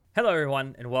Hello,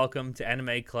 everyone, and welcome to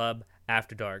Anime Club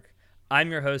After Dark.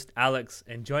 I'm your host, Alex,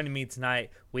 and joining me tonight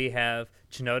we have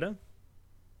Chinoda,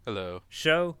 Hello.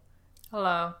 Sho,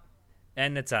 Hello.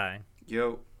 and Natai.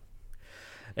 Yo.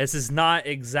 This is not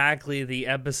exactly the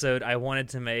episode I wanted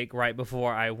to make right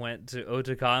before I went to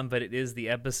Otakon, but it is the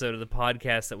episode of the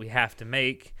podcast that we have to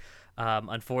make.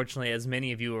 Unfortunately, as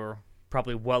many of you are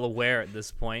probably well aware at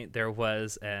this point, there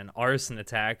was an arson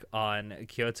attack on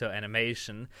Kyoto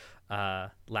Animation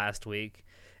last week,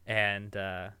 and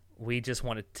we just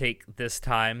want to take this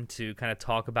time to kind of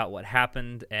talk about what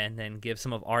happened and then give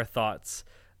some of our thoughts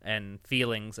and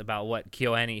feelings about what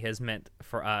KyoAni has meant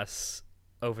for us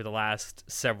over the last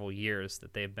several years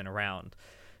that they've been around.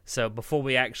 So before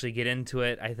we actually get into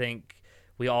it, I think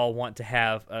we all want to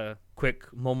have a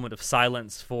quick moment of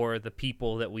silence for the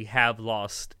people that we have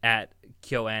lost at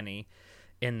KyoAni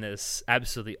in this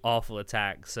absolutely awful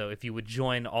attack. So if you would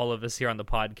join all of us here on the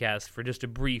podcast for just a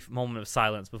brief moment of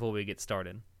silence before we get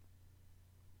started.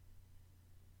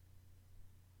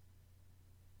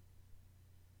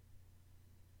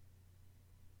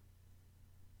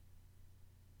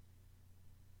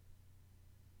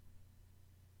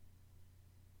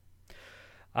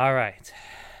 All right.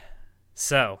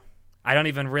 So, I don't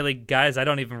even really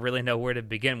know where to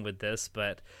begin with this,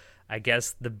 but I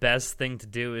guess the best thing to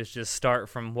do is just start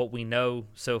from what we know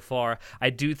so far. I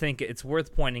do think it's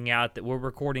worth pointing out that we're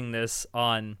recording this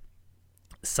on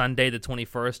Sunday, the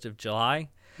 21st of July.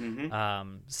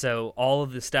 So all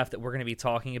of the stuff that we're going to be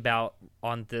talking about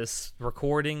on this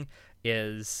recording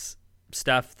is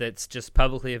stuff that's just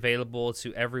publicly available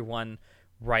to everyone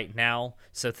right now.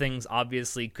 So things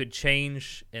obviously could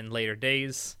change in later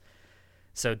days.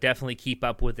 So definitely keep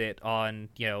up with it on,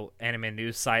 anime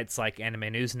news sites like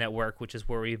Anime News Network, which is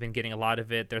where we've been getting a lot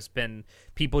of it. There's been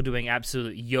people doing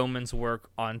absolute yeoman's work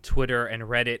on Twitter and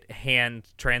Reddit, hand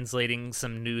translating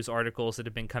some news articles that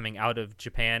have been coming out of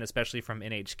Japan, especially from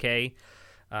NHK,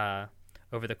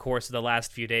 over the course of the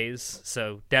last few days.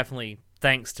 So definitely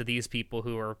thanks to these people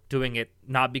who are doing it,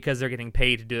 not because they're getting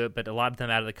paid to do it, but a lot of them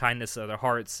out of the kindness of their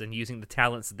hearts and using the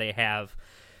talents that they have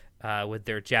with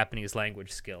their Japanese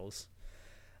language skills.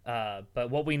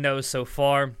 But what we know so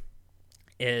far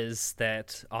is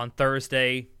that on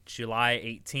Thursday, July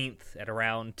 18th at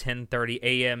around 10:30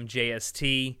 a.m.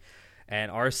 JST, an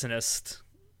arsonist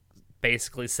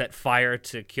basically set fire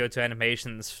to Kyoto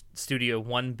Animation's Studio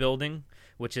 1 building,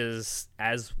 which is,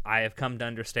 as I have come to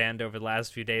understand over the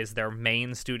last few days, their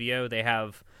main studio. They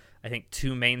have, I think,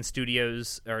 two big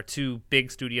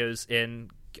studios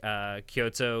in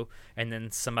Kyoto, and then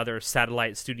some other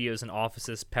satellite studios and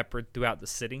offices peppered throughout the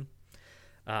city.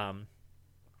 And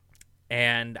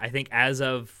I think as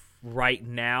of right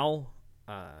now,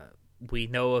 we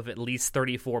know of at least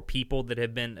 34 people that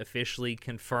have been officially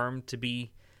confirmed to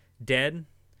be dead.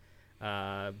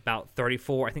 About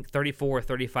 34 or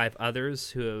 35 others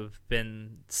who have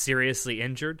been seriously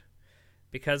injured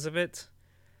because of it.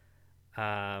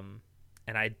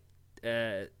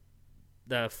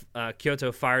 The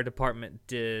Kyoto Fire Department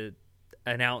did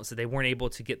announce that they weren't able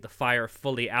to get the fire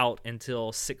fully out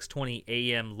until 6:20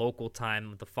 a.m. local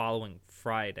time the following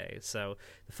Friday. So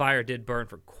the fire did burn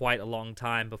for quite a long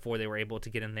time before they were able to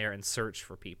get in there and search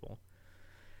for people.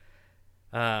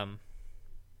 I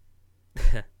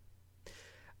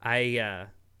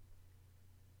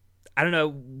don't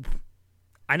know.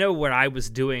 I know what I was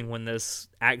doing when this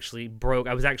actually broke.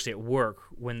 I was actually at work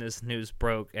when this news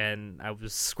broke, and I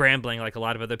was scrambling like a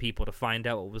lot of other people to find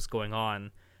out what was going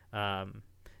on.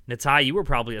 Natai, you were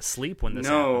probably asleep when this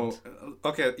happened.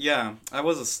 Okay, yeah, I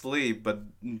was asleep, but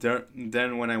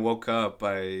then when I woke up,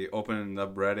 I opened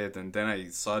up Reddit, and then I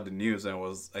saw the news, and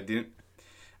I didn't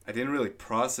really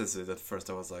process it at first.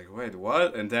 I was like, wait,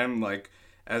 what? And then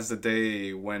as the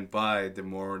day went by, the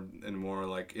more and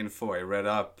more info I read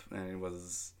up, and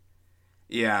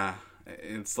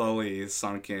it slowly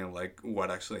sunk in what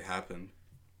actually happened.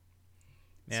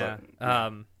 Yeah.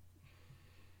 So,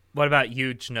 what about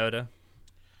you, Chinoda?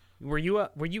 Were you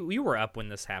up? You were up when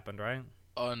this happened, right?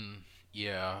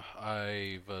 Yeah,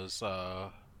 I was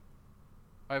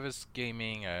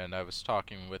gaming and I was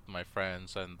talking with my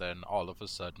friends, and then all of a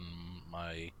sudden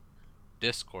my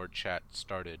Discord chat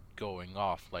started going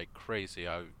off like crazy.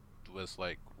 I was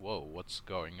like, whoa, what's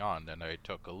going on? And I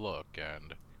took a look,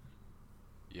 and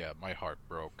yeah, my heart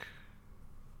broke.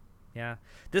 Yeah.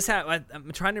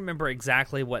 I'm trying to remember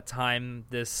exactly what time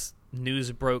this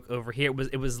news broke over here.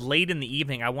 It was late in the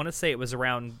evening. I want to say it was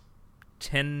around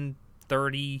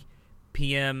 10:30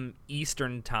 p.m.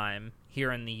 Eastern time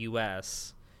here in the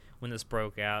U.S. when this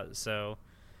broke out. So,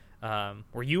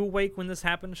 were you awake when this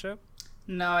happened, Sho?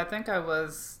 No, I think I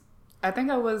was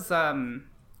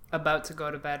about to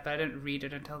go to bed, but I didn't read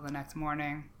it until the next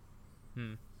morning.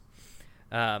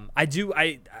 I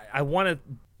want to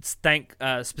thank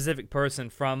a specific person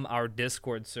from our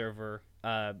Discord server,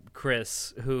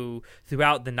 Chris, who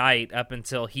throughout the night up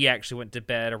until he actually went to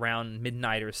bed around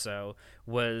midnight or so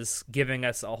was giving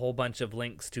us a whole bunch of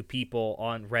links to people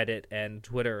on Reddit and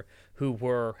Twitter who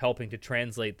were helping to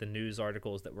translate the news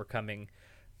articles that were coming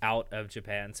out of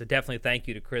Japan. So definitely thank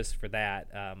you to Chris for that.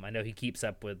 I know he keeps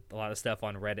up with a lot of stuff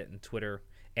on Reddit and Twitter,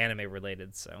 anime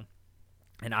related, so,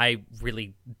 and I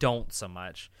really don't so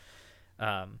much.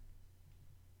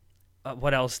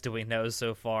 What else do we know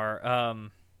so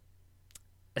far?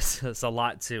 It's a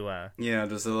lot to. Yeah,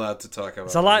 there's a lot to talk about.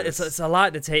 It's a lot. It's a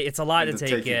lot to take. It's a lot to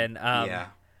take in. Yeah.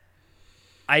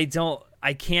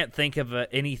 I can't think of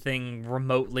anything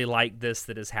remotely like this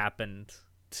that has happened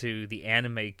to the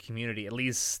anime community. At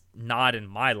least not in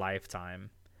my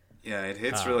lifetime. Yeah, it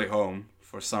hits really home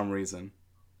for some reason.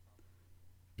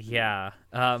 Yeah.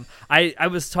 I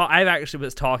actually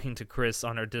was talking to Chris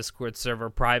on our Discord server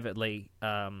privately.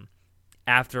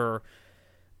 After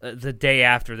the day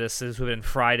after this would have been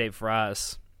Friday for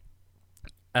us.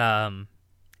 And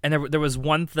there was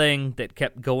one thing that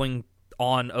kept going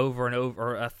on over and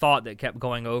over, or a thought that kept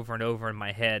going over and over in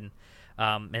my head.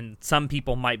 And some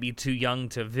people might be too young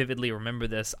to vividly remember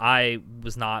this. I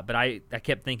was not, but I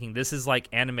kept thinking this is like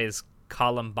anime's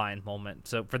Columbine moment.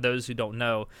 So for those who don't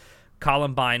know,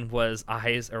 Columbine was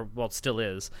still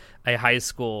is a high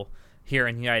school here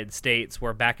in the United States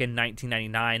where back in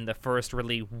 1999 the first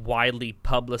really widely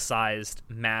publicized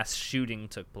mass shooting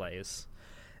took place.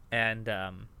 And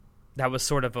that was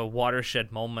sort of a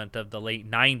watershed moment of the late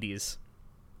 90s.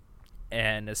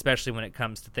 And especially when it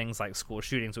comes to things like school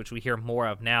shootings, which we hear more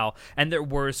of now. And there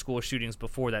were school shootings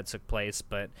before that took place,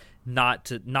 but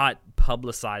not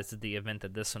publicized at the event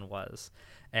that this one was.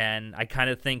 And I kind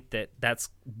of think that that's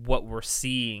what we're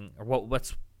seeing, or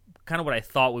what's kind of what I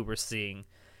thought we were seeing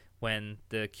when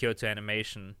the Kyoto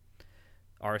Animation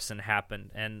arson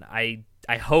happened. And I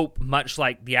hope, much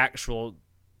like the actual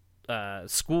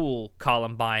school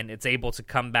Columbine, it's able to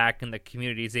come back and the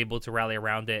community is able to rally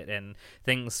around it and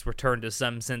things return to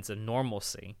some sense of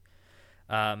normalcy.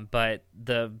 But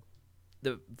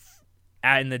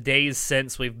in the days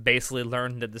since, we've basically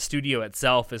learned that the studio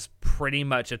itself is pretty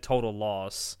much a total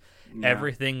loss. Yeah.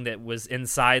 Everything that was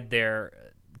inside their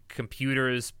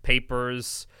computers,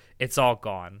 papers, it's all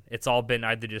gone. It's all been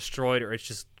either destroyed or it's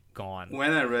just gone.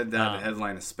 When I read that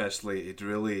headline especially, it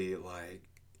really, like,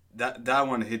 that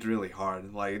one hit really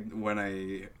hard. Like when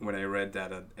I read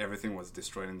that everything was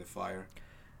destroyed in the fire.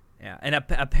 Yeah, and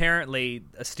apparently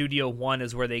Studio One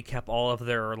is where they kept all of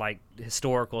their like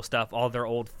historical stuff, all their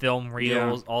old film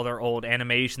reels, all their old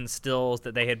animation stills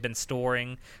that they had been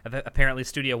storing. Apparently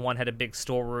Studio One had a big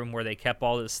storeroom where they kept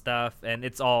all this stuff, and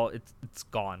it's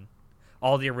gone.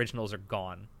 All the originals are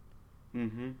gone.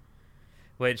 Mm-hmm.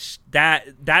 Which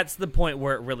that's the point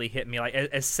where it really hit me. Like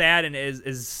as sad and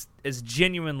as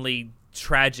genuinely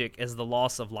tragic as the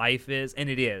loss of life is, and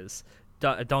it is.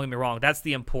 Don't get me wrong. That's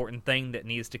the important thing that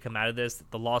needs to come out of this.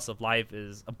 The loss of life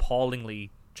is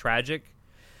appallingly tragic.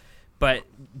 But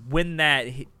when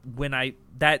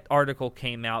that article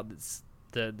came out,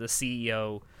 the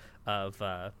CEO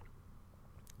of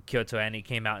Kyoto Ani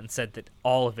came out and said that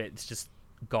all of it's just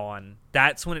gone.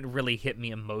 That's when it really hit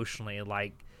me emotionally.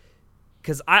 Like,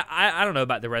 because I don't know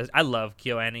about the rest. I love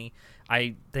KyoAni.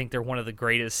 I think they're one of the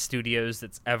greatest studios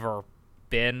that's ever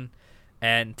been.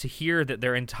 And to hear that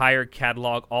their entire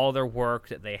catalog, all their work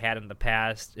that they had in the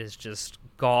past is just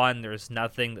gone. There's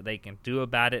nothing that they can do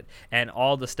about it. And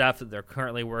all the stuff that they're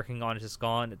currently working on is just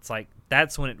gone. It's like,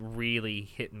 that's when it really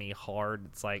hit me hard.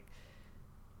 It's like,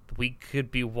 we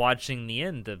could be watching the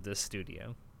end of this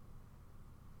studio.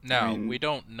 Now, we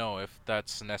don't know if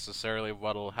that's necessarily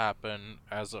what'll happen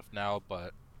as of now,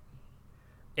 but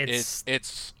it's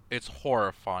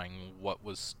horrifying what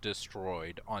was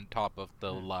destroyed on top of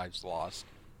the lives lost.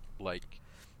 Like,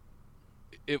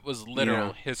 it was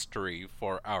literal history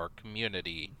for our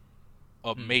community,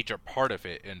 a major part of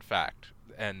it, in fact,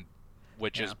 and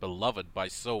which is beloved by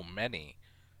so many.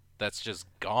 That's just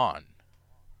gone.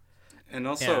 And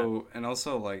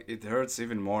also, like, it hurts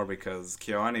even more because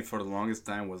KyoAni for the longest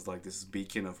time was like this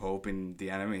beacon of hope in the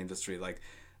anime industry. Like,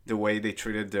 the way they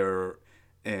treated their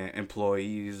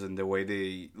employees and the way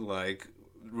they like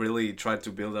really tried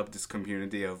to build up this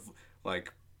community of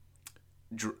like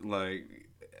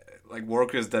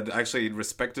workers that actually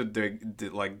respected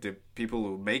the people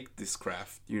who make this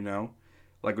craft. You know,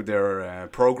 like with their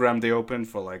program they opened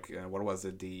for like what was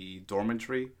it, the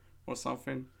dormitory or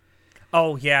something.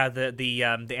 Oh yeah, the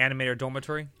animator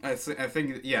dormitory. I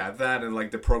think yeah, that and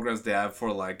like the programs they have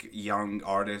for like young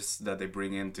artists that they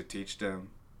bring in to teach them.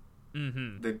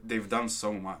 Mm-hmm. They've done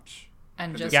so much.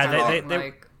 And It just just- having they-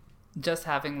 like just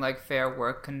having like fair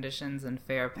work conditions and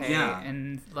fair pay Yeah.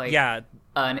 and like Yeah,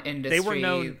 an industry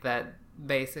known- that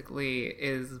basically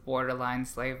is borderline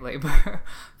slave labor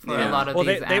for Yeah. a lot of Well,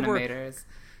 these they were- animators.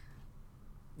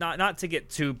 not to get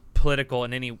too political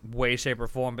in any way, shape, or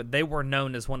form, but they were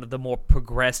known as one of the more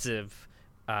progressive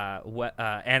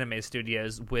anime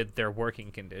studios with their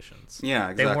working conditions. Yeah,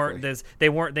 exactly. They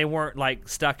weren't like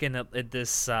stuck in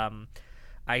this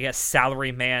I guess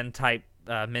salary-man type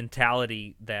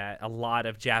mentality that a lot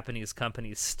of Japanese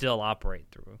companies still operate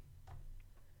through.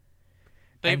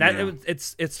 They, And that Yeah.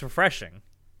 it's refreshing.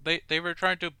 they were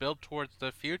trying to build towards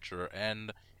the future,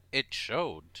 and it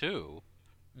showed too.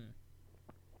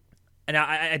 And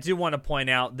I do want to point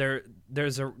out there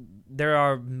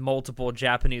are multiple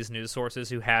Japanese news sources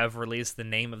who have released the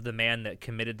name of the man that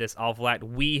committed this awful act.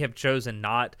 We have chosen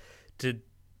not to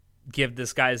give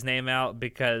this guy's name out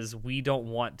because we don't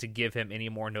want to give him any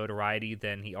more notoriety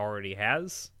than he already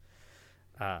has.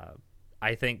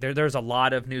 I think there's a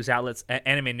lot of news outlets,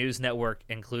 Anime News Network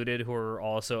included, who are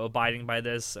also abiding by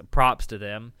this. Props to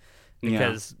them,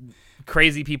 because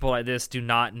crazy people like this do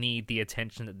not need the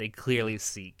attention that they clearly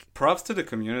seek. Props to the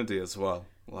community as well.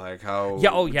 Like how Yeah,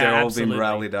 they're all absolutely. being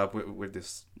rallied up with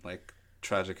this like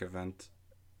tragic event.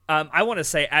 I want to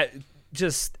say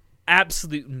just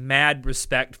absolute mad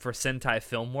respect for Sentai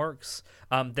Filmworks.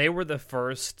 They were the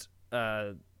first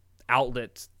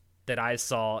outlet that I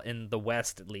saw in the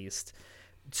West, at least,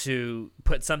 to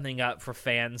put something up for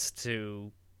fans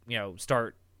to,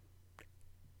 start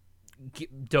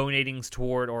donating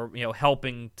toward, or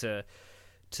helping to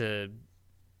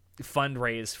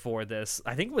fundraise for this.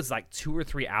 I think it was like 2 or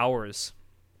 3 hours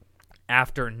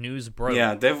after news broke.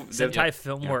 Yeah, Sentai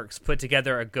Filmworks put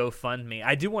together a GoFundMe.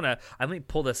 I do want to. Let me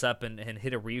pull this up and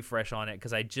hit a refresh on it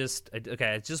because I just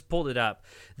pulled it up.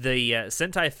 The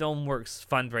Sentai Filmworks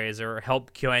fundraiser,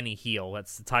 Help KyoAni Heal.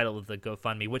 That's the title of the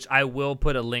GoFundMe, which I will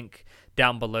put a link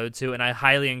down below to, and I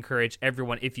highly encourage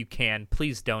everyone, if you can,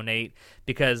 please donate,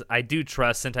 because I do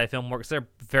trust Sentai Filmworks. They're a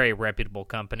very reputable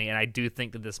company, and I do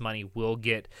think that this money will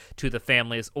get to the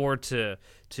families or to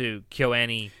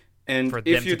KyoAni. And For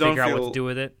them if you to don't figure feel, out what to do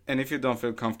with it. And if you don't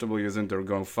feel comfortable using their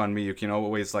GoFundMe, you can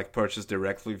always like purchase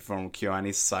directly from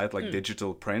KyoAni's site, like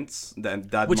digital prints. Then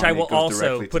that Which I money will goes also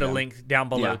directly put to a them. link down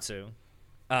below Yeah. to.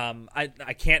 I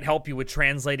can't help you with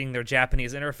translating their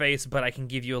Japanese interface, but I can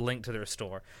give you a link to their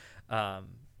store.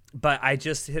 But I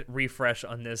just hit refresh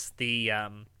on this. The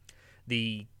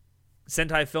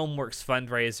Sentai Filmworks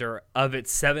fundraiser of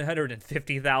its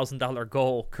 $750,000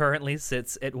 goal currently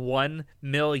sits at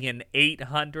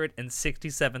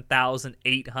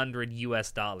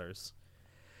 $1,867,800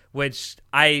 which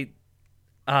that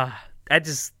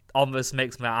just almost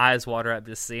makes my eyes water up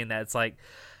just seeing that. It's like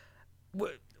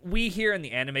we here in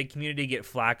the anime community get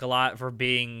flack a lot for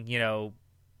being,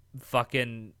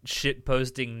 fucking shit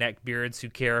posting neckbeards who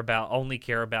only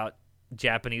care about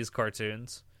Japanese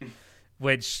cartoons,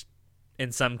 which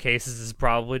in some cases is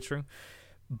probably true,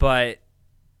 but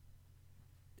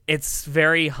it's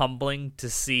very humbling to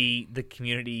see the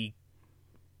community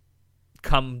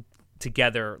come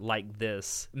together like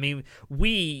this. I mean,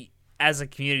 we as a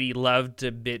community love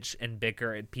to bitch and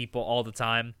bicker at people all the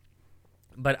time,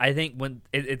 but I think when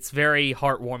it's very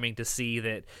heartwarming to see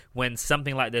that when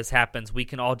something like this happens, we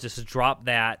can all just drop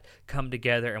that, come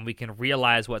together, and we can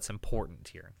realize what's important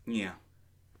here. Yeah.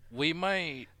 We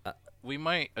might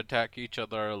attack each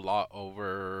other a lot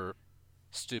over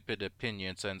stupid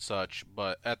opinions and such,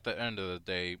 but at the end of the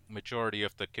day, majority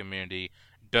of the community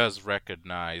does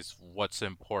recognize what's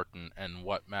important and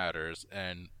what matters.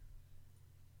 And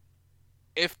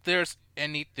if there's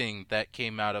anything that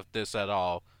came out of this at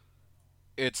all,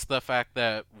 it's the fact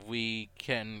that we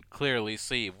can clearly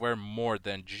see we're more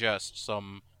than just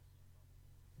some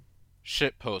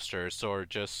shit posters or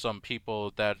just some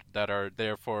people that are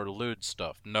there for lewd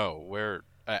stuff. No, we're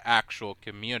an actual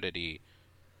community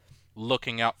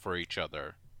looking out for each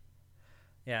other.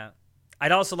 Yeah.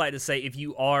 I'd also like to say, if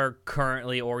you are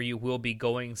currently or you will be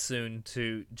going soon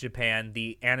to Japan,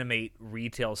 the Animate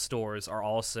retail stores are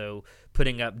also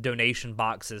putting up donation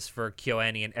boxes for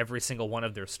KyoAni in every single one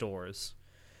of their stores.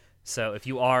 So if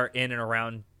you are in and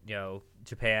around,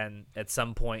 Japan at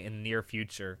some point in the near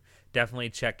future,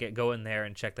 definitely go in there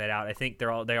and check that out. I think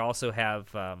they also have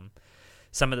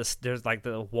some of this. There's like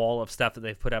the wall of stuff that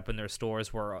they've put up in their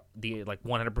stores where the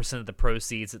 100% of the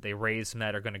proceeds that they raise from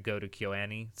that are going to go to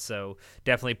KyoAni. So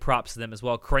definitely props to them as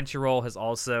well. Crunchyroll has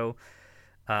also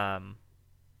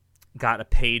got a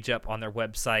page up on their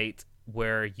website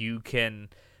where you can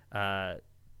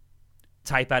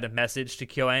type out a message to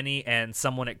KyoAni, and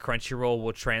someone at Crunchyroll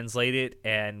will translate it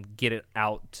and get it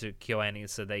out to KyoAni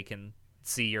so they can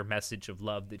see your message of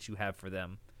love that you have for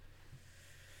them.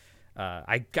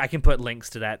 I can put links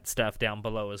to that stuff down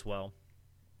below as well.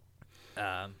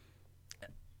 And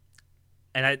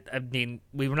I mean,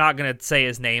 we were not going to say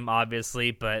his name,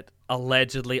 obviously, but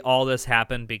allegedly all this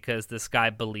happened because this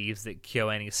guy believes that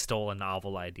KyoAni stole a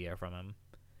novel idea from him.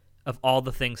 Of all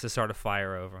the things to start a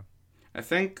fire over. I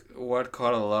think what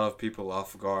caught a lot of people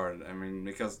off guard, I mean,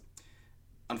 because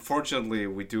unfortunately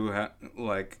we do have,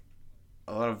 like,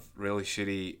 a lot of really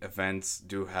shitty events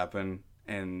do happen,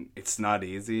 and it's not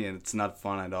easy, and it's not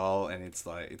fun at all, and it's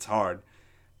hard.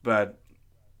 But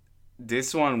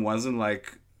this one wasn't,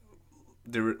 like,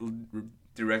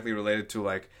 directly related to,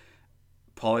 like,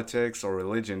 politics or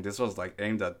religion. This was, like,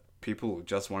 aimed at people who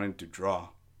just wanted to draw.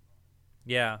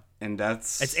 Yeah. And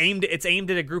it's aimed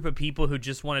at a group of people who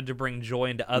just wanted to bring joy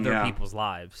into other people's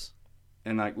lives.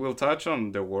 And like we'll touch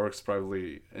on their works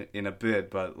probably in a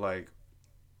bit, but like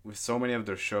with so many of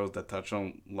their shows that touch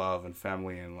on love and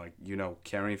family and like, you know,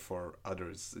 caring for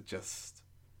others,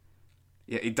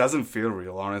 it doesn't feel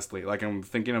real, honestly. Like I'm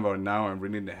thinking about it now, I'm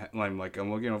reading the headline, like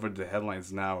I'm looking over the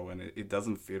headlines now, and it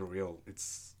doesn't feel real.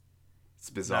 It's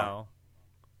bizarre. No.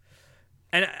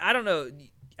 And I don't know.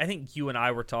 I think you and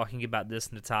I were talking about this,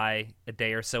 Natai, a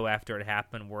day or so after it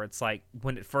happened, where it's like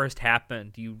when it first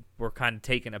happened, you were kind of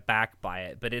taken aback by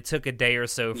it, but it took a day or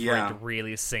so for it to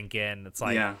really sink in. It's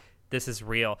like, this is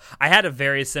real. I had a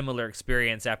very similar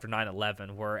experience after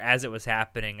 9/11, where as it was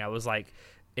happening, I was like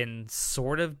in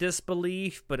sort of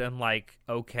disbelief, but I'm like,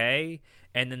 okay.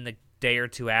 And then the day or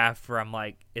two after, I'm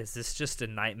like, is this just a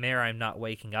nightmare I'm not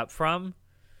waking up from?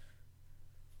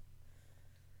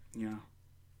 Yeah.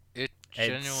 It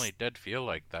genuinely did feel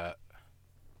like that.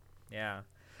 Yeah.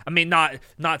 I mean, not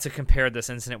to compare this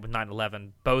incident with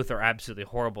 9/11. Both are absolutely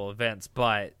horrible events,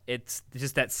 but it's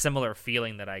just that similar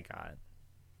feeling that I got.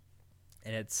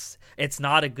 And it's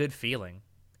not a good feeling.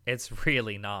 It's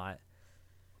really not.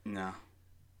 No.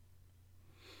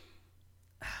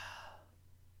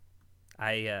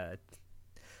 I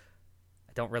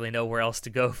don't really know where else to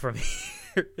go from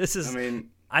here. This is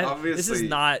obviously, this is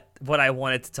not what I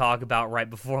wanted to talk about right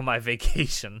before my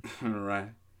vacation. Right.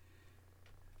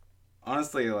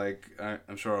 Honestly, like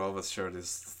I'm sure all of us share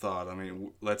this thought. I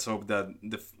mean, let's hope that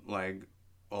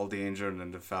all the injured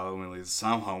and the families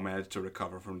somehow manage to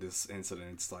recover from this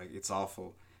incident. It's like it's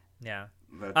awful. Yeah.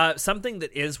 But something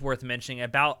that is worth mentioning,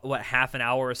 about half an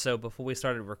hour or so before we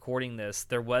started recording this,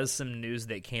 there was some news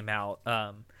that came out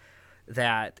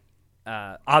that.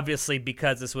 Obviously,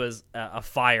 because this was a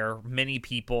fire, many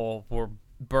people were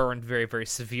burned very, very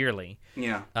severely.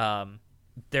 Yeah.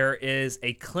 There is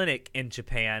a clinic in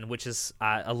Japan, which is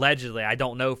allegedly, I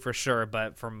don't know for sure,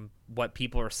 but from what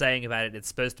people are saying about it, it's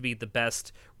supposed to be the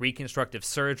best reconstructive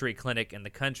surgery clinic in the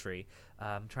country.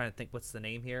 I'm trying to think, what's the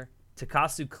name here?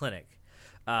 Takasu Clinic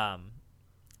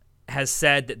has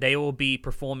said that they will be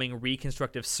performing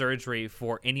reconstructive surgery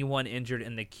for anyone injured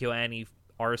in the KyoAni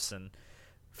arson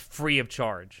free of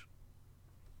charge,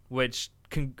 which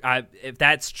if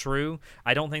that's true,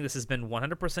 I don't think this has been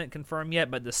 100% confirmed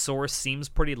yet, but the source seems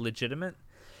pretty legitimate.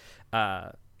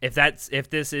 If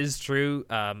this is true,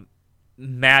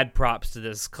 mad props to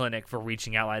this clinic for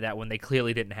reaching out like that when they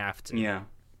clearly didn't have to. Yeah,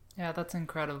 that's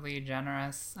incredibly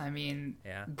generous. I mean,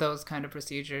 those kind of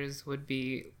procedures would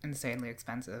be insanely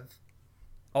expensive.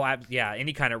 Oh, yeah,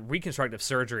 any kind of reconstructive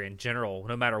surgery in general,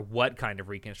 no matter what kind of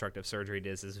reconstructive surgery it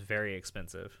is very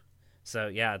expensive. So,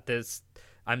 yeah,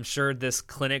 I'm sure this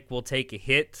clinic will take a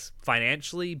hit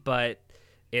financially, but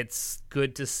it's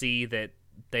good to see that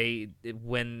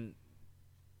when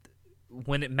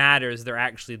it matters, they're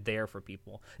actually there for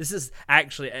people. This is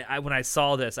actually, when I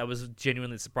saw this, I was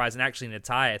genuinely surprised, and actually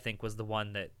Natai, I think, was the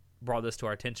one that brought this to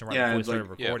our attention before we started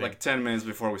recording. Yeah, like 10 minutes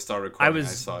before we started recording, I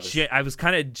saw this. I was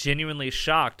kind of genuinely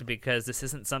shocked because this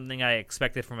isn't something I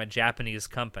expected from a Japanese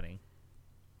company.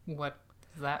 What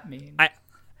does that mean?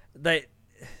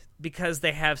 Because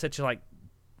they have such a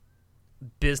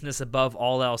business above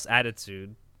all else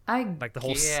attitude.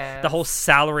 The whole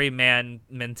salary man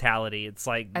mentality. It's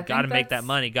like, gotta make that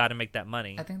money.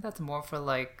 I think that's more for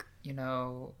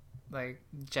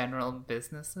general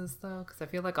businesses though, because I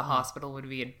feel like a hospital would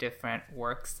be a different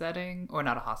work setting, or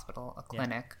not a hospital, a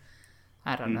clinic.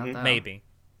 I don't know though. Maybe.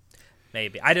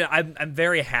 I'm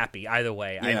very happy either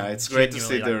way. Yeah, it's great to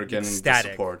see they're getting the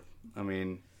support. I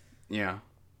mean, yeah.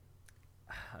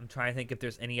 I'm trying to think if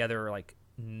there's any other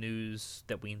news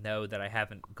that we know that I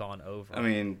haven't gone over. I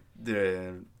mean,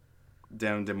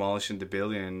 them demolishing the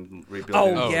building and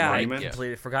rebuilding Oh the yeah, I monument.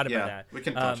 completely forgot about Yeah, that. we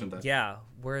can touch on that. Yeah,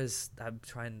 I'm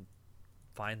trying to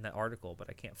find that article, but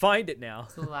I can't find it now.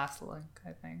 It's the last link,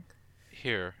 I think.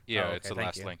 Here, Oh, it's okay, the thank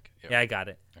last you. link. Yeah, I got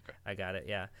it. Okay. I got it.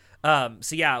 Yeah.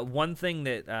 So yeah, one thing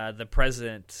that the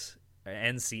president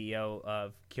and CEO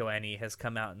of KyoAni has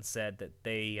come out and said that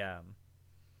they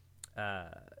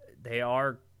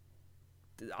are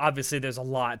obviously there's a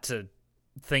lot to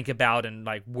think about and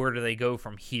like where do they go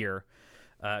from here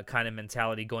kind of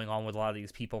mentality going on with a lot of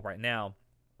these people right now.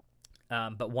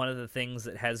 But one of the things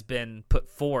that has been put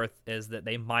forth is that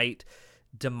they might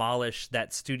demolish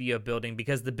that studio building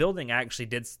because the building actually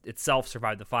did itself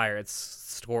survive the fire. It's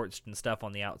scorched and stuff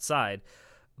on the outside,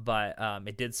 but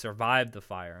it did survive the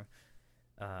fire.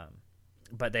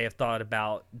 But they have thought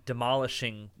about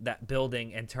demolishing that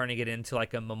building and turning it into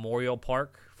like a memorial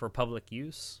park for public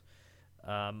use.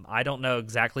 I don't know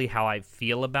exactly how I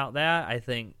feel about that. I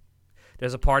think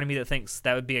there's a part of me that thinks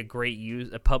that would be a great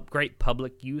great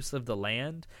public use of the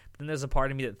land. But then there's a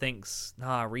part of me that thinks,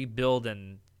 rebuild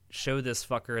and show this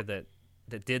fucker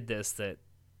that did this that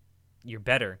you're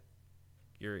better.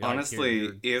 You're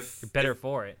Honestly, you're better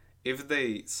for it. If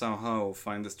they somehow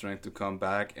find the strength to come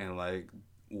back and like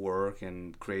work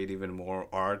and create even more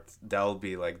art, that'll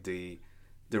be like the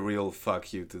real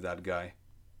fuck you to that guy.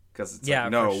 Because it's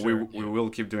like, no, for sure. we will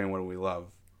keep doing what we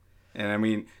love. And I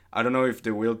mean, I don't know if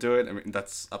they will do it. I mean,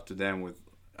 that's up to them with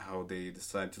how they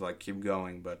decide to like keep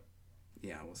going. But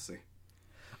yeah, we'll see.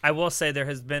 I will say there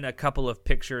has been a couple of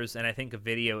pictures and I think a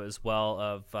video as well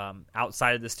of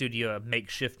outside of the studio, a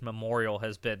makeshift memorial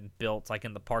has been built like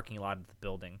in the parking lot of the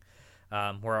building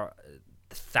where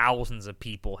thousands of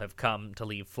people have come to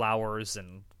leave flowers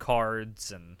and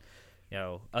cards and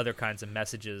other kinds of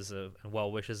messages and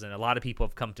well wishes, and a lot of people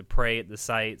have come to pray at the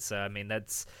site. So I mean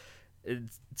it's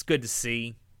good to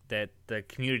see that the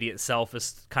community itself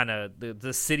is kind of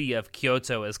the city of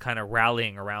Kyoto is kind of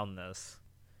rallying around this.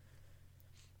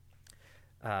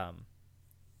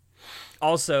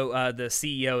 Also, the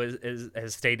CEO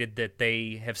has stated that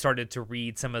they have started to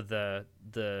read some of the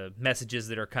messages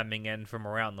that are coming in from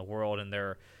around the world, and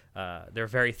they're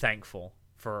very thankful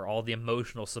for all the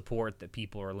emotional support that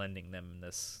people are lending them in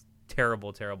this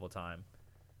terrible, terrible time.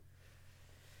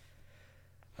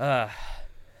 God,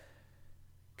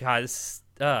 this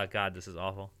is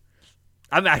awful.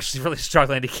 I'm actually really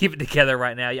struggling to keep it together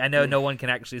right now. I know no one can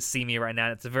actually see me right now,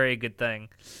 and it's a very good thing.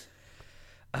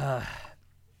 I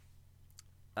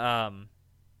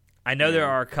know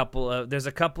there's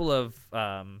a couple of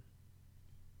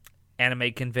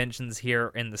anime conventions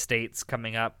here in the States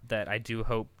coming up that I do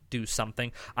hope do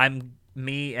something.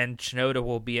 Me and Shinoda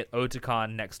will be at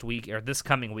Otakon next week, or this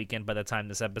coming weekend by the time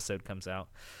this episode comes out.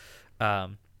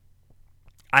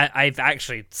 I've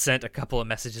actually sent a couple of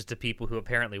messages to people who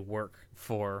apparently work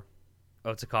for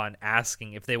Otakon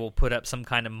asking if they will put up some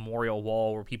kind of memorial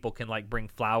wall where people can like bring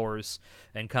flowers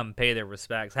and come pay their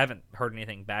respects. I haven't heard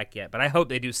anything back yet, but I hope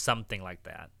they do something like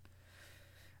that.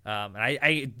 And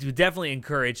I do definitely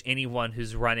encourage anyone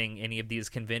who's running any of these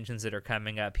conventions that are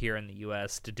coming up here in the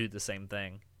U.S. to do the same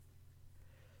thing,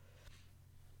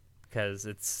 because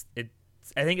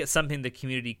I think it's something the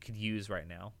community could use right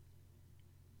now.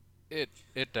 It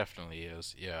definitely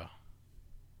is, yeah.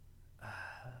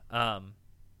 I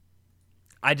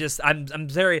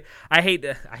hate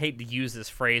to use this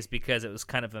phrase because it was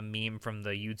kind of a meme from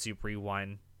the YouTube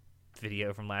Rewind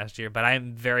video from last year, but I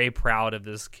am very proud of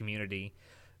this community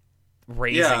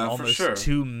raising almost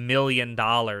 $2 million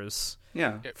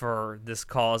for this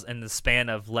cause in the span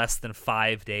of less than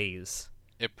 5 days.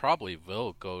 It probably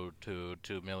will go to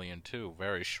 2 million too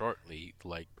very shortly.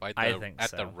 Like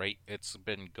the rate it's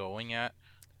been going at,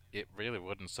 it really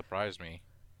wouldn't surprise me.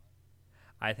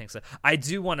 I think so. I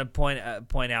do want to point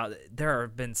out there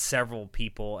have been several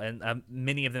people, and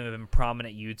many of them have been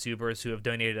prominent YouTubers who have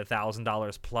donated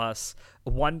 $1,000 plus.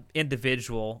 One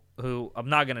individual who I'm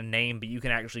not going to name, but you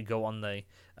can actually go on the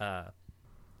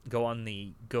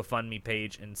GoFundMe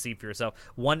page and see for yourself.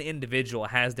 One individual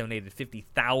has donated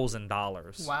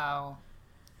 $50,000. Wow,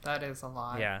 that is a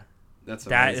lot. Yeah,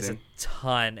 that is a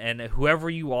ton. And whoever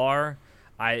you are,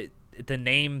 the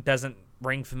name doesn't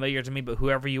ring familiar to me, but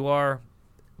whoever you are,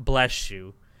 bless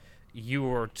you.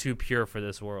 You are too pure for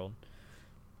this world.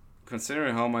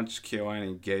 Considering how much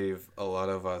KyoAni gave a lot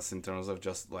of us in terms of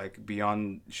just like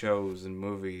beyond shows and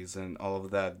movies and all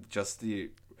of that, just the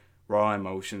raw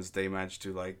emotions they managed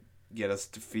to like get us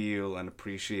to feel and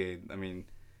appreciate. I mean,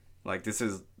 like this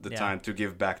is the time to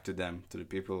give back to them, to the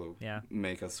people who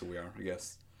make us who we are, I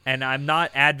guess. And I'm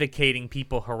not advocating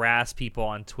people harass people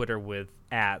on Twitter with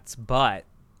ats, but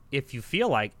if you feel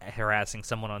like harassing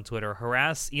someone on Twitter,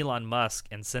 harass Elon Musk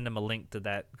and send him a link to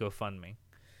that GoFundMe.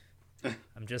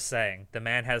 I'm just saying, the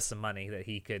man has some money that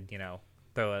he could,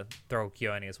 throw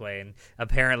KyoAni his way, and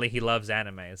apparently he loves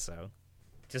anime, so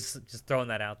just throwing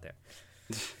that out there.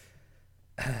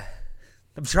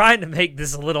 I'm trying to make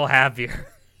this a little happier.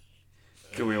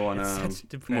 Do we want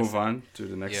to move on to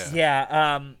the next?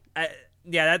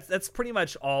 That's pretty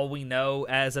much all we know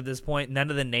as of this point. None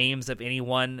of the names of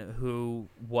anyone who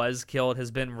was killed has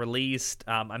been released.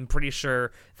 I'm pretty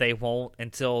sure they won't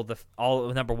until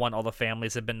number one, all the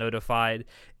families have been notified,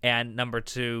 and number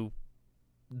two,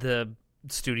 the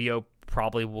studio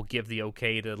probably will give the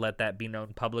okay to let that be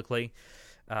known publicly.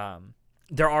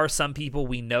 There are some people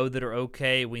we know that are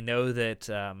okay. We know that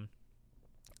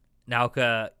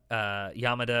Naoka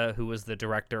Yamada, who was the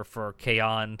director for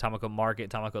K-On!, Tamako Market,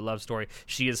 Tamako Love Story,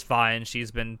 she is fine.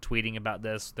 She's been tweeting about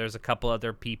this. There's a couple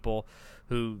other people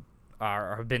who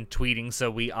have been tweeting,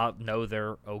 so we know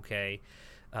they're okay.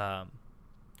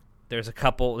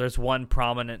 There's one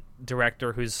prominent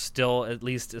director who's still, at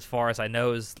least as far as I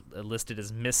know, is listed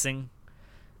as missing,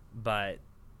 but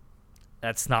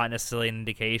that's not necessarily an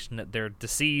indication that they're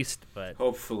deceased. But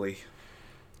hopefully,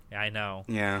 I know.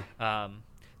 Yeah.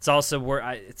 It's also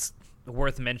it's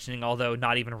worth mentioning, although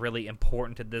not even really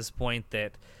important at this point,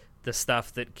 that the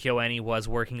stuff that KyoAni was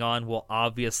working on will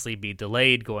obviously be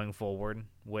delayed going forward,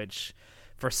 which,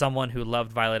 for someone who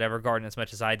loved Violet Evergarden as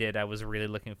much as I did, I was really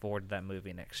looking forward to that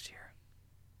movie next year.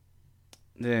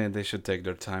 Yeah, they should take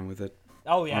their time with it.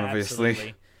 Oh yeah,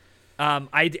 obviously.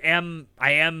 Absolutely. I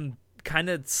am kind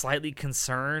of slightly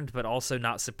concerned, but also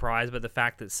not surprised by the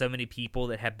fact that so many people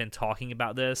that have been talking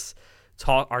about this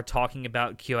are talking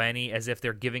about KyoAni as if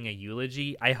they're giving a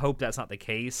eulogy. I hope that's not the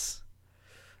case.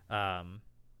 I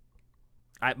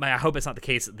hope it's not the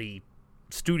case that the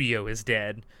studio is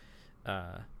dead.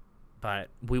 But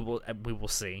we will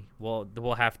see.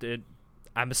 We'll have to.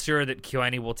 I'm sure that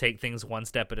KyoAni will take things one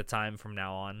step at a time from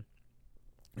now on,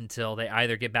 until they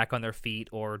either get back on their feet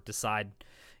or decide,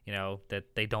 that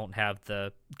they don't have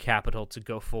the capital to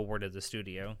go forward as a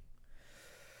studio.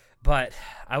 But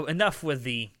enough with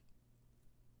the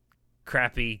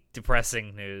crappy,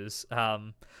 depressing news.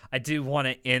 I do want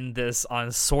to end this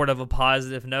on sort of a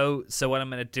positive note. So what I'm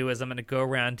going to do is I'm going to go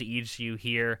around to each of you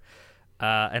here,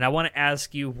 and I want to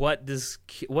ask you, what does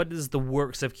the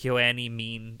works of KyoAni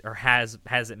mean, or has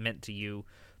it meant to you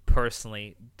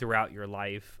personally throughout your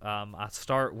life? I'll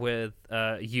start with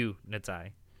you,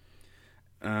 Natai.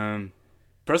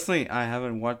 Personally, I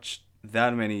haven't watched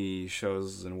that many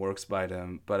shows and works by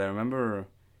them, but I remember,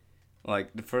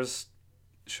 like, the first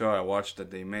show I watched that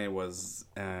they made was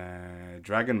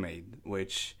Dragon Maid,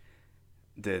 which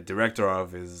the director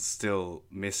of is still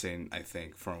missing, I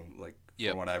think, from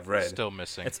what I've read. Still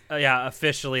missing. It's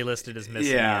officially listed as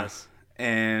missing. Yeah, yes.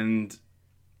 And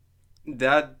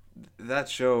that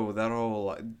show, that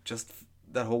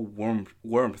whole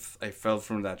warmth I felt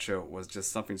from that show was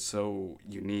just something so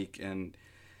unique. And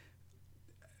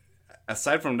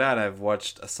aside from that, I've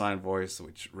watched Assigned Voice,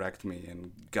 which wrecked me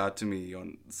and got to me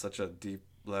on such a deep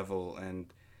level.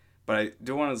 But I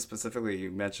do want to specifically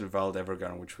mention Violet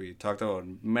Evergarden, which we talked about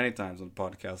many times on the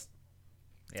podcast.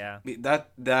 Yeah,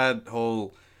 that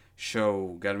whole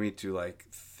show got me to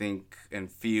think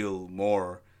and feel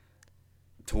more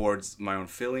towards my own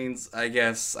feelings, I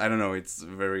guess. I don't know, it's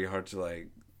very hard to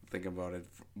think about it,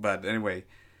 but anyway,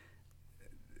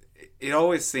 it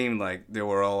always seemed like they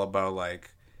were all about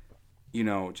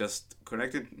just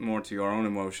connected more to your own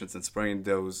emotions and spreading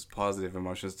those positive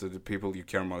emotions to the people you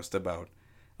care most about.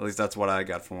 At least that's what I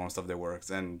got from most of their works.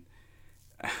 And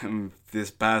this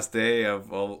past day,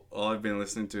 of all I've been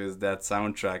listening to is that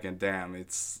soundtrack, and damn,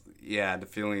 the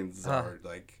feelings are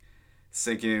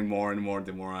sinking in more and more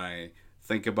the more I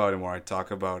think about it, the more I talk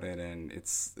about it, and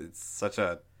it's such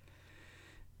a,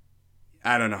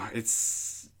 I don't know,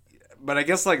 but I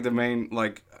guess the main,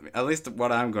 at least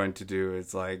what I'm going to do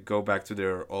is go back to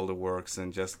their older works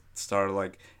and just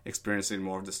start experiencing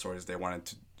more of the stories they wanted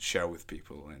to share with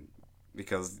people, and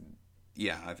because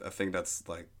I think that's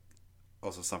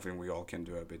also something we all can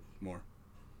do a bit more.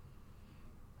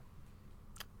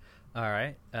 All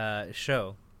right,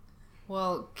 show.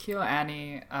 Well,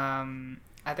 KyoAni,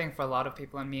 I think for a lot of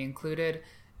people, and me included,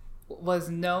 was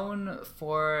known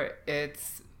for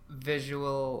its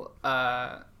visual,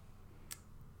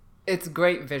 its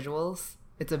great visuals,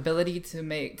 its ability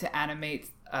to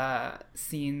animate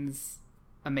scenes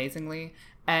amazingly,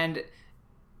 and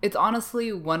it's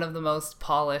honestly one of the most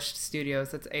polished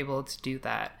studios that's able to do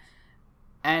that.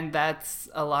 And that's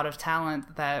a lot of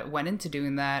talent that went into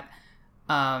doing that.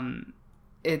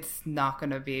 It's not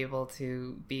going to be able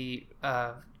to be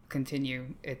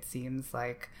continue, it seems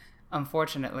like,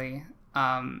 unfortunately.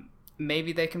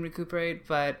 Maybe they can recuperate,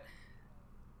 but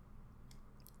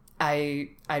I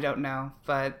don't know.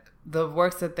 But the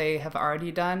works that they have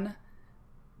already done,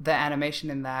 the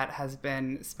animation in that has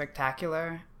been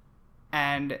spectacular,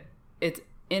 and it's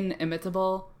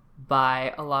inimitable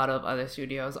by a lot of other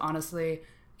studios. Honestly,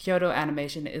 Kyoto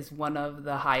Animation is one of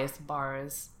the highest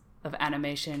bars of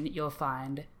animation you'll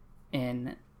find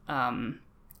in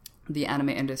the anime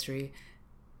industry.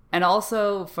 And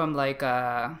also from like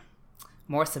a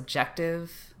more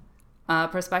subjective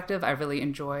perspective, I really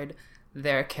enjoyed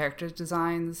their character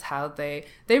designs, how they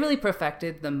really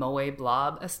perfected the Moe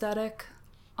Blob aesthetic,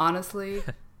 honestly.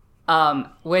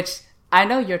 Which I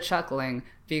know you're chuckling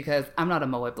because I'm not a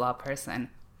Moe Blob person,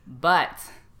 but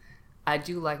I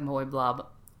do like Moe Blob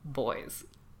boys.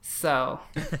 So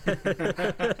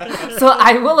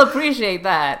I will appreciate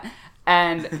that.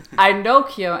 And I know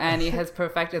KyoAni has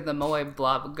perfected the Moe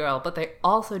Blob girl, but they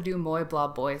also do Moe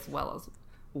Blob boys well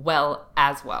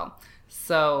as well.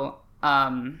 So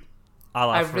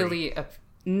I Free. really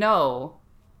no.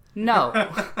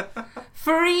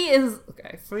 Free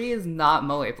is not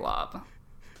Moe Blob.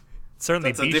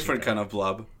 Certainly That's a different kind of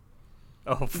blob.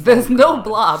 Oh, There's no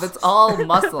blob. It's all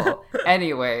muscle.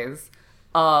 Anyways,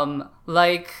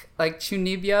 like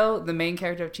Chunibyo, the main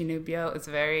character of Chunibyo is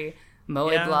very Moe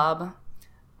Blob.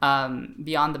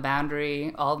 Beyond the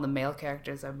Boundary, all the male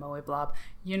characters are Moe Blob.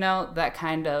 You know, that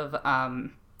kind of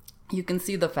you can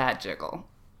see the fat jiggle.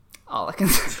 All I can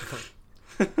say.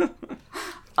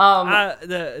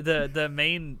 The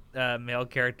main male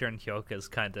character in Hyoka is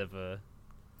kind of a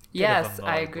Yes, Moe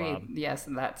I agree. Blob. Yes,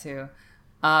 and that too.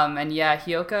 And yeah,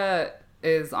 Hyoka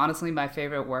is honestly my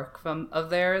favorite work of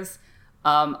theirs.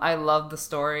 I love the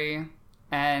story,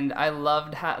 and I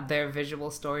loved their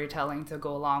visual storytelling to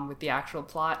go along with the actual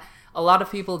plot. A lot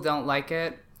of people don't like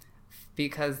it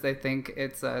because they think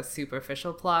it's a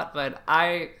superficial plot, but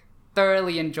I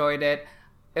thoroughly enjoyed it.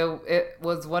 It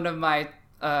was one of my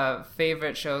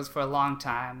favorite shows for a long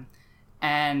time,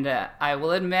 and I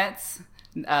will admit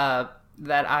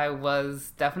that I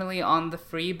was definitely on the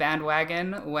Free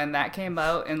bandwagon when that came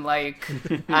out in like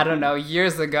I don't know,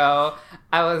 years ago.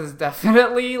 I was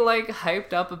definitely like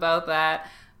hyped up about that.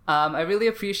 I really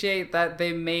appreciate that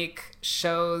they make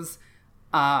shows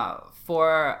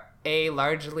for a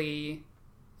largely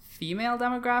female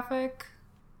demographic,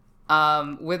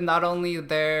 with not only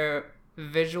their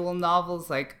visual novels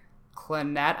like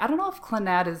Clannad. I don't know if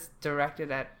Clannad is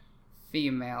directed at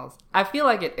females. I feel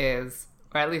like it is,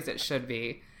 or at least it should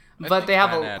be. But they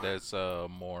have Clannad is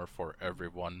more for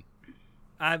everyone.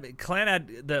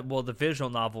 Clannad, the visual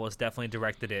novel is definitely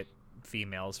directed at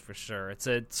females for sure. It's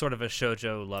a sort of a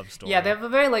shoujo love story. Yeah, they have a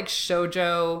very like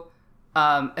shoujo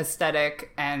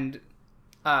aesthetic and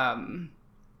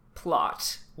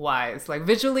plot wise, like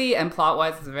visually and plot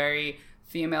wise, it's very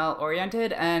female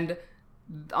oriented. And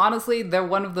honestly, they're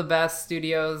one of the best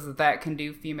studios that can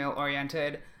do female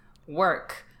oriented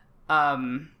work, as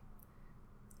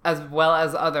well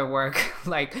as other work.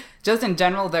 Like just in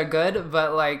general, they're good,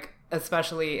 but like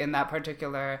especially in that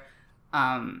particular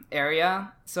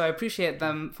area. So I appreciate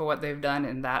them for what they've done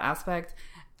in that aspect.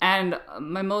 And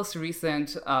my most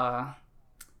recent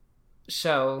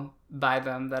show by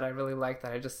them that I really liked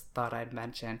that I just thought I'd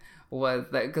mention was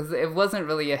that, because it wasn't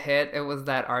really a hit, it was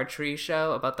that archery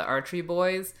show about the archery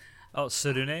boys. Oh,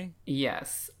 Surune?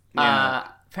 Yes. Yeah.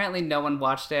 Apparently no one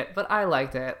watched it, but I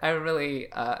liked it. I really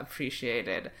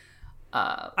appreciated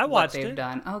I what watched they've it.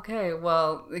 done. Okay,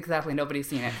 well, exactly. Nobody's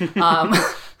seen it.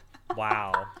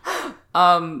 Wow.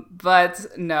 But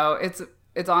no, it's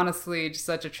honestly just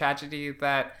such a tragedy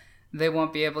that they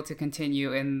won't be able to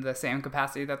continue in the same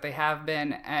capacity that they have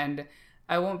been, and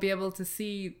I really won't be able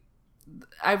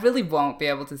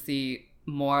to see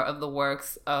more of the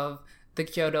works of the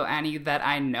KyoAni that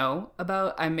I know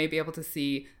about. I may be able to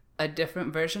see a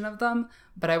different version of them,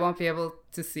 but I won't be able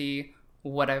to see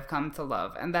what I've come to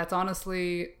love, and that's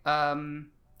honestly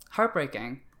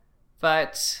heartbreaking.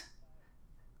 But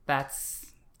that's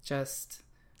just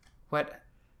what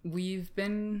we've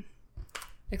been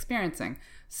experiencing.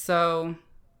 So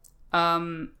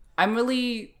I'm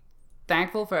really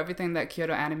thankful for everything that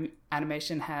Kyoto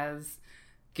Animation has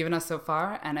given us so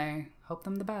far, and I hope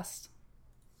them the best.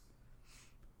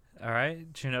 All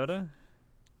right, Shinoda?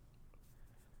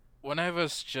 When I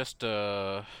was just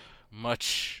a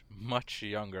much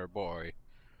younger boy,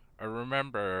 I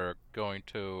remember going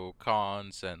to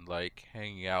cons and like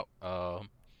hanging out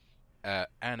at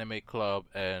anime club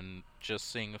and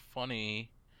just seeing funny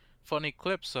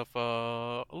clips of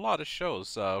a lot of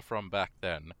shows from back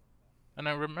then. And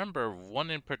I remember one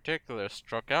in particular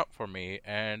struck out for me,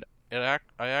 and I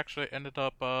actually ended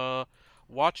up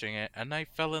watching it, and I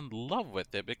fell in love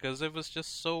with it because it was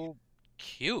just so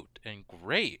cute and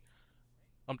great.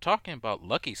 I'm talking about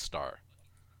Lucky Star.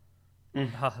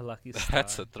 Oh, Lucky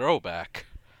That's Star. a throwback.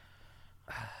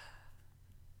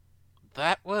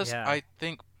 That was, Yeah, I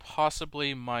think,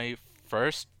 possibly my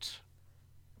first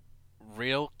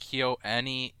real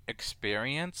KyoAni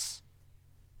experience.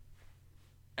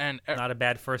 And not a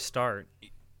bad first start.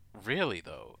 really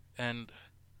though, and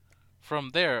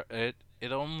from there it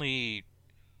only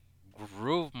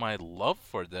grew my love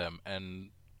for them and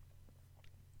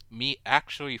me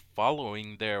actually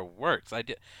following their works.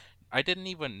 I didn't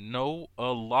even know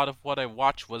a lot of what I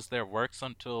watched was their works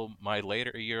until my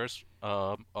later years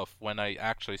of when I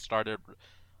actually started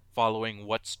following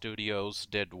what studios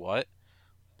did what.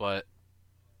 But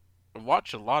I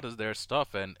watched a lot of their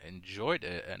stuff and enjoyed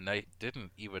it, and I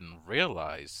didn't even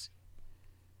realize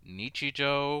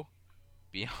Nichijou,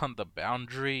 Beyond the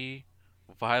Boundary,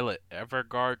 Violet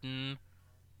Evergarden,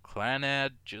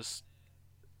 Clanad, just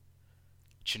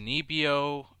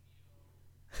Chinibio,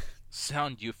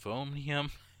 Sound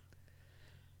Euphonium.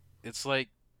 It's like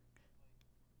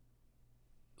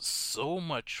so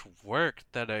much work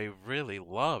that I really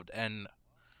loved, and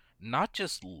not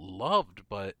just loved,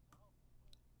 but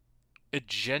it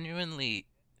genuinely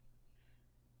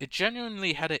it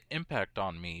genuinely had an impact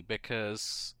on me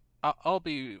because I'll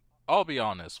be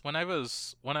honest. When I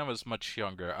was much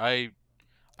younger, I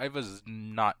was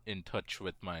not in touch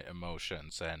with my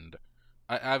emotions, and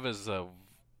I was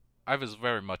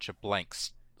very much a blank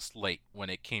slate when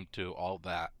it came to all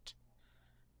that.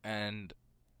 And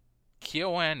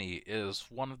KyoAni is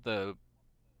one of the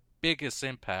biggest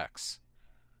impacts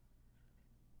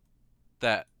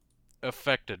that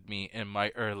affected me in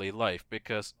my early life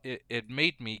because it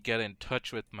made me get in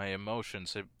touch with my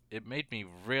emotions. It made me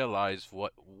realize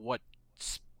what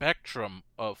spectrum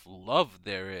of love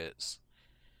there is.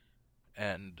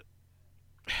 And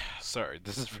sorry,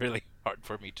 this is really hard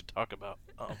for me to talk about.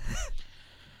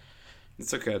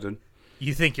 It's okay, dude.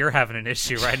 You think you're having an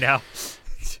issue right now?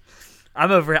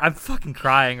 I'm over. I'm fucking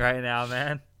crying right now,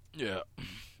 man. Yeah.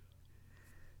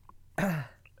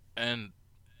 And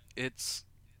it's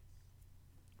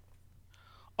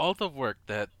all the work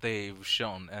that they've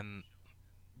shown and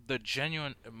the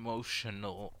genuine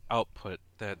emotional output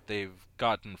that they've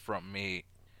gotten from me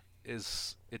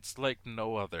is it's like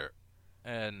no other.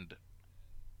 And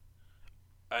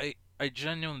I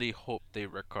genuinely hope they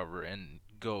recover and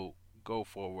go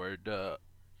forward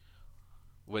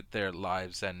with their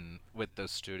lives and with the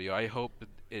studio. I hope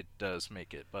it does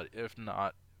make it, but if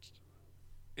not,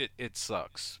 it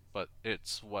sucks. But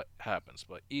it's what happens.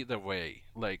 But either way,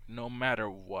 like no matter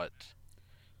what,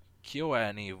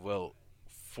 KyoAni will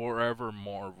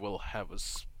forevermore will have a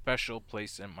special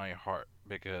place in my heart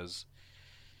because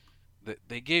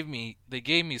they gave me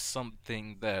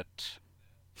something that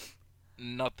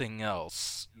nothing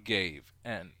else gave,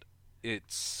 and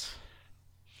it's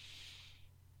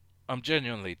I'm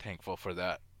genuinely thankful for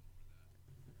that.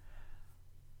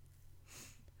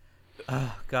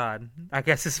 Oh God, I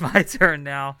guess it's my turn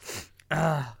now.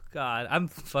 Oh God, I'm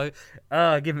fuck.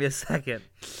 Give me a second.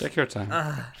 Take your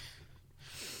time.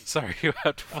 Sorry, you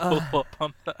have to follow up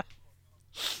on that.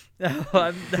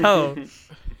 No,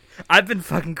 I've been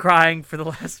fucking crying for the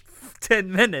last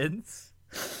 10 minutes.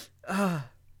 I'm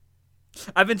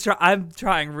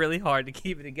trying really hard to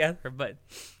keep it together, but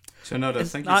Shinoda,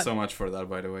 it's thank not- you so much for that,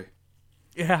 by the way.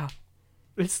 yeah,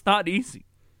 it's not easy.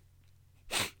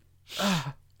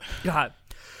 God.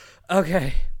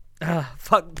 Okay.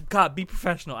 Fuck. God, be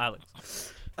professional,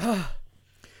 Alex.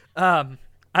 I've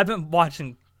been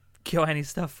watching KyoAni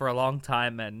stuff for a long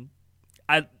time, and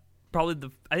I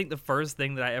think the first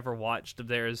thing that I ever watched of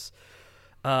theirs,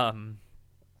 was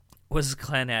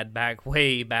Clanad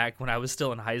way back when I was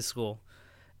still in high school,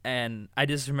 and I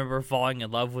just remember falling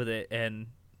in love with it and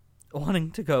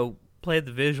wanting to go play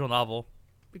the visual novel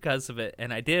because of it,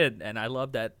 and I did, and I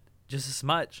loved that just as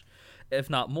much, if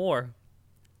not more.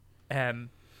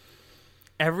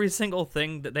 Every single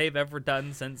thing that they've ever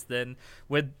done since then,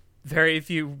 with very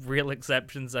few real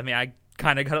exceptions. I mean, I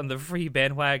kind of got on the free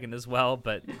bandwagon as well,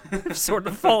 but I've sort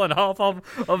of fallen off.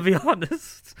 I'll be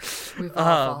honest. We've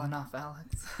all fallen off,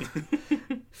 Alex.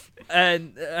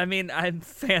 And I mean,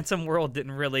 Phantom World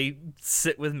didn't really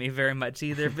sit with me very much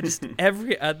either, but just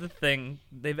every other thing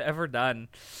they've ever done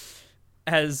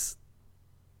has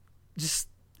just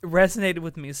resonated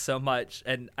with me so much,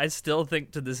 and I still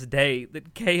think to this day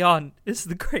that K-On! Is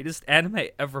the greatest anime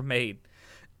ever made.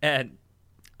 And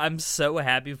I'm so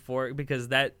happy for it because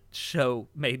that show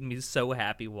made me so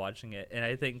happy watching it. And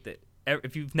I think that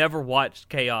if you've never watched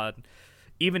K-On!,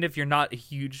 even if you're not a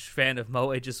huge fan of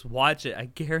Moe, just watch it. I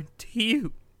guarantee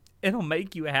you it'll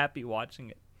make you happy watching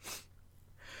it.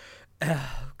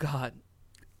 Oh, God.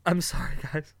 I'm sorry,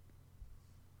 guys.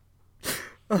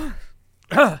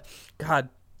 God.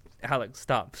 Alex,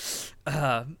 stop.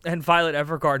 And Violet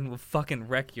Evergarden will fucking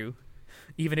wreck you,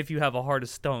 even if you have a heart of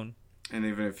stone. And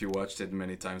even if you watched it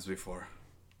many times before.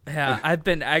 Yeah, I've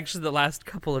been actually the last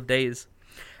couple of days,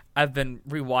 I've been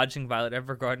rewatching Violet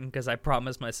Evergarden because I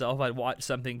promised myself I'd watch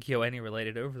something KyoAni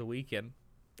related over the weekend.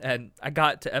 And I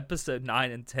got to episode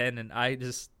 9 and 10, and I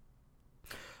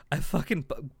fucking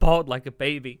bawled like a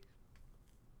baby.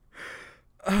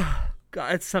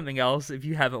 God, it's something else. If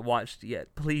you haven't watched it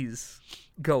yet, please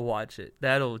go watch it.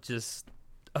 That'll just,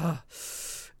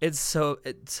 it's so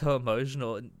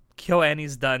emotional. And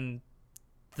KyoAni's done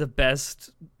the best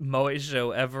moe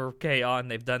show ever, K-On!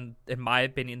 They've done, in my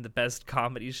opinion, the best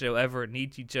comedy show ever,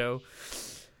 Nichijou.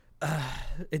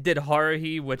 It did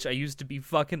Haruhi, which I used to be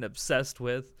fucking obsessed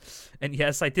with. And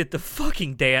yes, I did the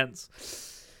fucking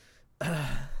dance.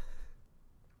 I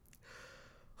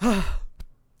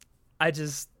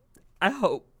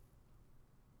hope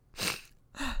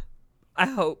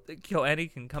that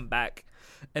KyoAni can come back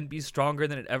and be stronger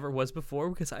than it ever was before,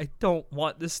 because I don't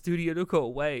want this studio to go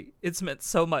away. It's meant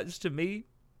so much to me,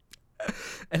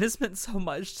 and it's meant so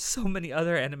much to so many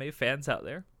other anime fans out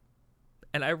there.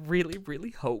 And I really,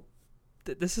 really hope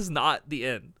that this is not the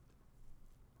end,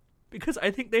 because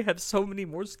I think they have so many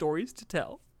more stories to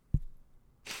tell.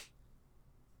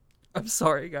 I'm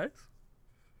sorry, guys.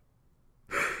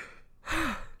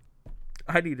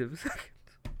 I need a second.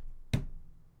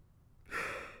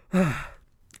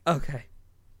 Okay.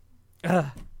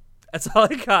 That's all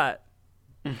I got.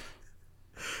 And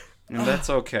that's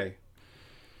okay.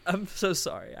 I'm so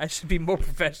sorry. I should be more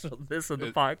professional than this on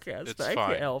the podcast. It's But I fine.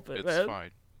 can't help it, It's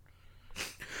man.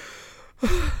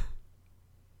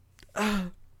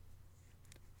 fine.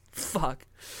 Fuck.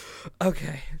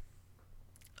 Okay.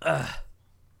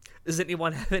 Does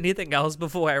anyone have anything else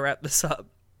before I wrap this up?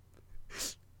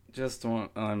 Just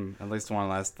one, at least one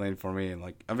last thing for me.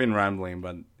 Like, I've been rambling,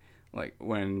 but like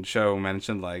when Sho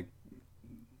mentioned like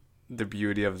the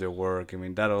beauty of their work, I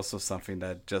mean that also something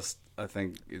that just I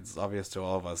think it's obvious to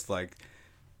all of us. Like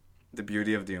the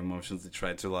beauty of the emotions they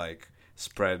try to like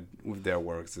spread with their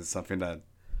works is something that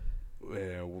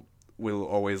we'll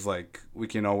always like. We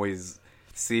can always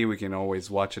see, we can always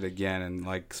watch it again and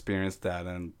like experience that.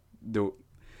 And the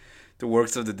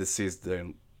works of the deceased,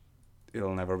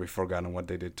 it'll never be forgotten what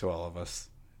they did to all of us.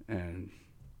 And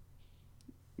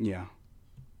yeah,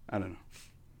 I don't know.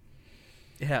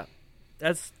 Yeah.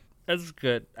 That's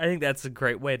good. I think that's a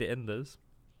great way to end this.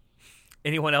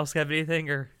 Anyone else have anything,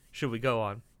 or should we go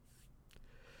on?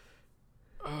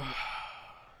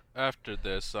 After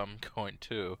this, I'm going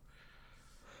to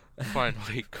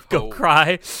finally Go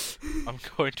cry. I'm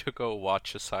going to go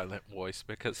watch A Silent Voice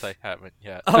because I haven't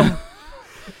yet. Oh,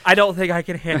 I don't think I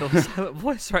can handle the silent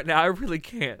voice right now. I really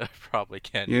can't. I probably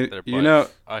can't You- either, you but know-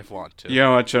 I want to. You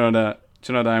know what, Chinoda,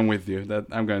 I'm with you. That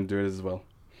I'm gonna do it as well.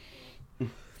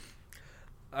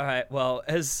 All right. Well,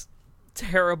 as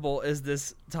terrible as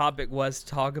this topic was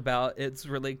to talk about, it's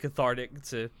really cathartic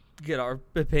to get our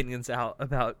opinions out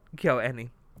about KyoAni.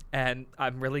 And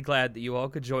I'm really glad that you all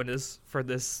could join us for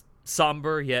this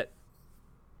somber yet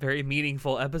very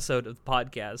meaningful episode of the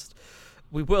podcast.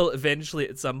 We will eventually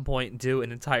at some point do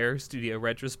an entire studio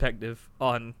retrospective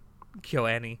on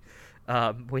KyoAni.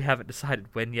 We haven't decided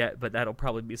when yet, but that'll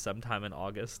probably be sometime in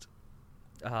August.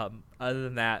 Other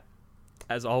than that,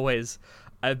 as always,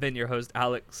 I've been your host,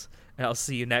 Alex, and I'll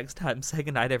see you next time. Say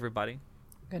goodnight, everybody.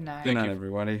 Good night. Good night, you.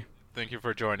 everybody. Thank you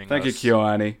for joining Thank you, us.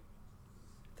 KyoAni.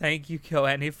 Thank you,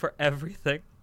 KyoAni, for everything.